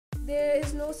there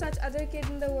is no such other kid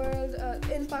in the world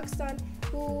in Pakistan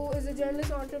who is a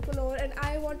journalist entrepreneur, and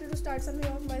I wanted to start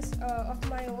something of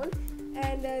my own,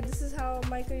 and this is how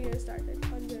my career started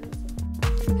on journalism.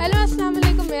 Hello, अस्सलाम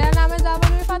वालेकुम, मेरा नाम है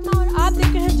ज़हवाह और फातिमा और आप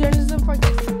देख रहे हैं जर्नलिज्म फॉर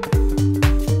किड्स।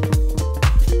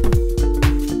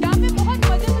 यहाँ पे बहुत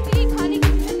मजे से खाने की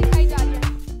चीज़ें दिखाई जा रही हैं।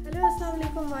 Hello, अस्सलाम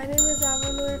वालेकुम, my name is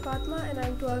Zahwah और Fatima and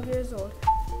I'm 12 years old.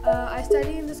 I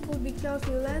study in the school Beacon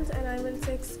Newlands and I'm in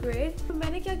 6th grade.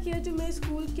 मैंने क्या किया, जो मेरे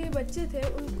स्कूल के बच्चे थे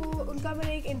उनका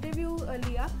मैंने एक इंटरव्यू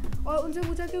लिया और उनसे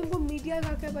पूछा कि उनको मीडिया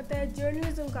का क्या पता है,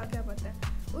 जर्नलिज्म का क्या पता है।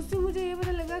 उससे मुझे ये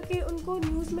पता लगा कि उनको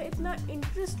न्यूज़ में इतना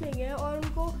इंटरेस्ट नहीं है और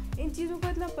उनको इन चीज़ों का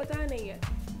इतना पता नहीं है।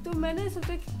 तो मैंने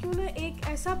सोचा कि क्यों ना एक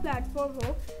ऐसा प्लेटफॉर्म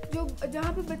हो जो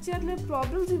जहाँ पे बच्चे अपने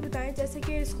प्रॉब्लम्स भी बताएं, जैसे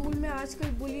कि स्कूल में आजकल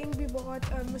बुलिंग भी बहुत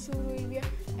मशहूर हुई हुई है,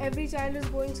 every child is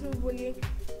going through bullying.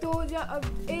 तो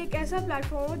एक ऐसा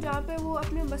प्लेटफॉर्म हो जहाँ पे वो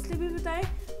अपने मसले भी बताएं,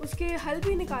 उसके हल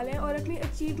भी निकालें और अपनी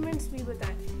अचीवमेंट्स भी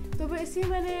बताएं। तो फिर इसी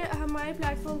मैंने हमारे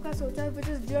प्लेटफॉर्म का सोचा, which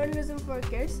is journalism for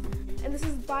kids, and this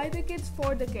is by the kids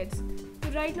for the kids.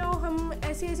 तो राइट नाउ हम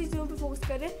ऐसी चीज़ों पे फोकस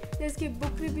कर रहे हैं जैसे कि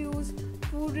बुक रिव्यूज़,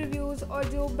 फूड रिव्यूज़, और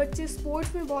जो बच्चे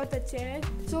स्पोर्ट्स में बहुत अच्छे हैं।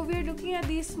 So we are looking at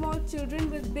these small children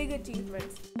with big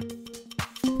achievements.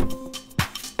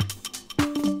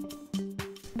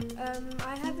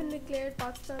 I have been declared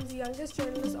Pakistan's youngest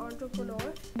journalist entrepreneur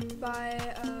by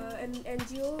an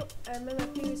NGO,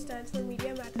 MMFD, which stands for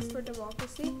Media Matters for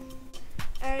Democracy.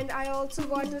 And I also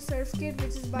got a certificate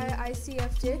which is by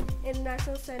ICFJ,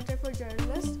 International Center for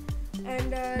Journalists.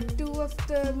 And two of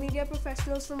the media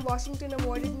professionals from Washington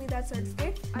awarded me that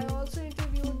certificate. I also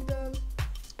interviewed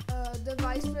the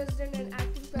Vice President and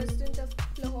Acting President of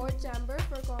Lahore Chamber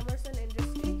for Commerce and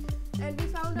Industry. And we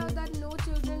found out that no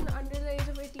children under the age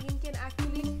of 18 can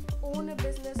actually own a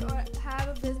business or have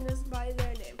a business by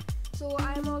their name. So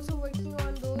I am also working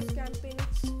on those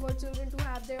campaigns for children to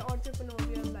have their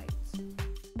entrepreneurial lives.